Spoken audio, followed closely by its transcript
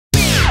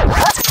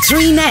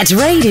3net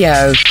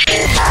Radio.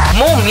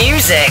 More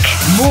music,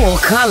 more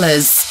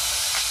colours.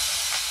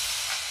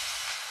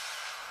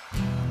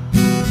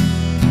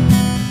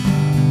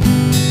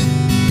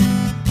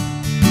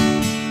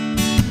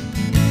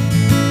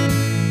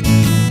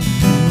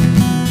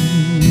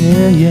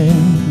 Yeah, yeah.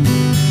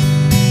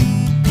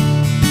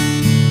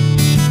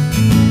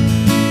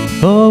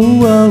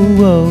 Oh, oh,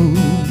 oh,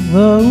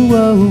 oh,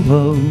 oh,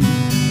 oh.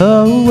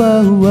 Oh,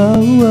 oh,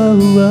 oh, oh,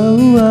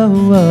 oh,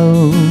 oh,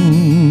 oh.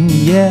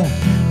 Yeah,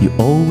 you're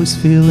always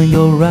feeling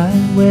alright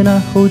when I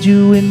hold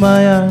you in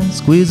my arms,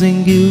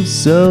 squeezing you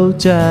so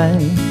tight.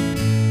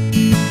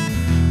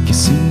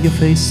 Kissing your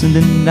face in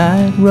the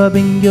night,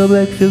 rubbing your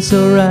back feels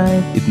so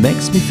right. It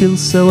makes me feel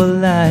so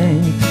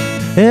alive.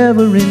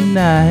 Every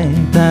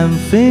night I'm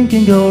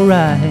thinking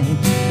alright,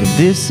 if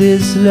this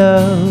is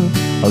love,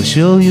 I'll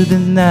show you the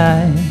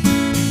night.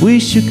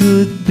 Wish you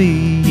could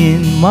be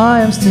in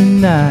my arms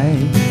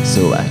tonight,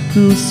 so I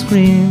could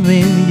scream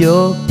in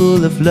your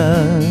pool of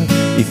love.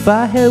 If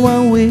I had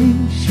one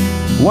wish,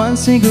 one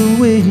single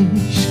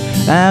wish,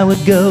 I would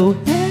go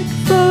back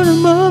for a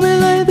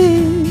moment like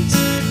this.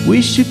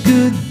 Wish you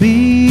could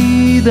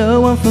be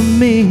the one for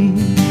me,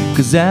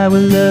 'cause I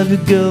will love you,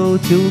 girl,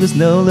 till there's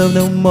no love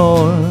no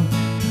more.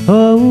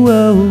 Oh,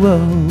 oh,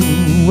 oh,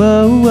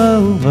 oh,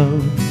 oh,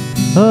 oh.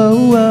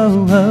 Oh,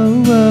 oh,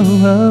 oh, oh,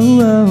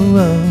 oh, oh,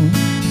 oh.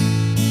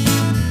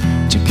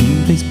 Checking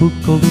Facebook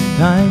all the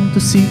time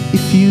to see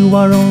if you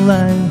are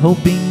online,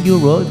 hoping you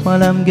wrote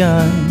while I'm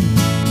gone.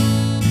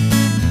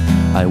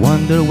 I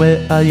wonder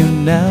where are you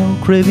now,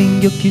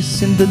 craving your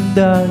kiss in the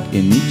dark,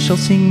 and it shall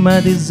sing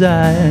my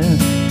desire.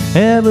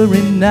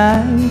 Every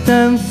night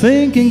I'm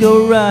thinking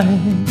alright,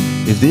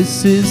 if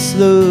this is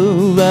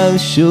love, I'll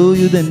show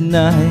you the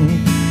night.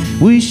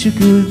 Wish you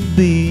could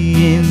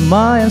be in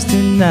my arms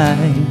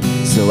tonight,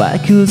 so I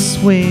could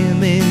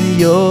swim in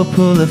your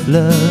pool of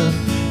love.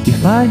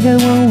 If I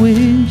had one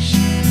wish,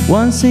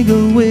 one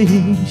single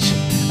wish,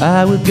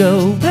 I would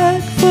go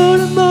back for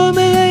a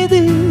moment like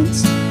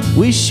this.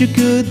 Wish you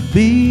could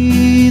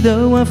be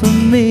the one for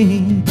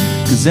me,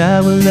 'cause I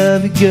will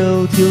love you,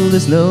 girl, till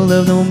there's no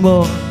love no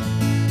more.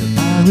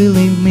 I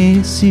really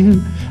miss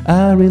you,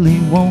 I really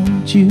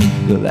want you,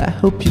 girl, I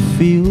hope you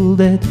feel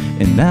that,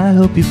 and I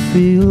hope you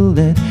feel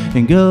that.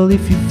 And girl,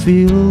 if you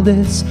feel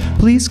this,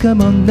 please come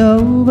on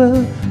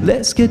over,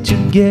 let's get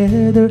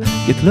together,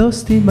 get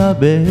lost in my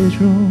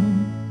bedroom.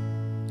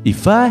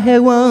 If I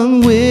had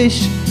one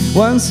wish,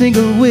 one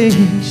single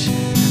wish,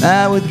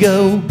 I would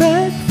go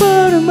back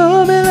for a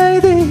moment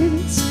like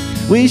this.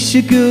 Wish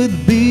you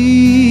could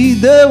be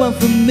the one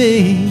for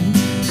me,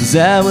 'cause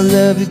I will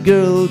love you,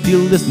 girl,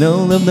 till there's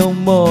no love no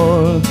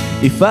more.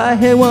 If I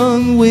had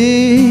one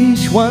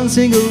wish, one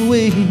single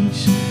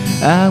wish,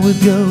 I would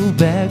go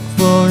back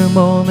for a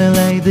moment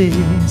like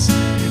this.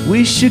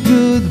 Wish you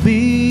could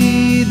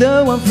be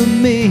the one for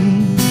me,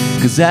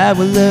 'cause I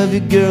will love you,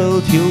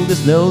 girl, till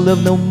there's no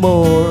love no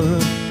more.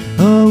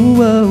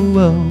 Oh, oh,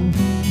 oh,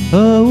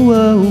 oh,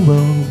 oh,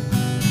 oh.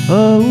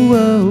 Oh,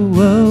 oh,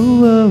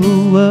 oh, oh,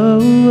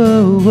 oh,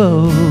 oh,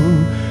 oh.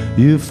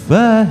 If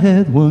I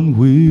had one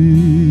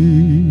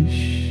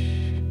wish.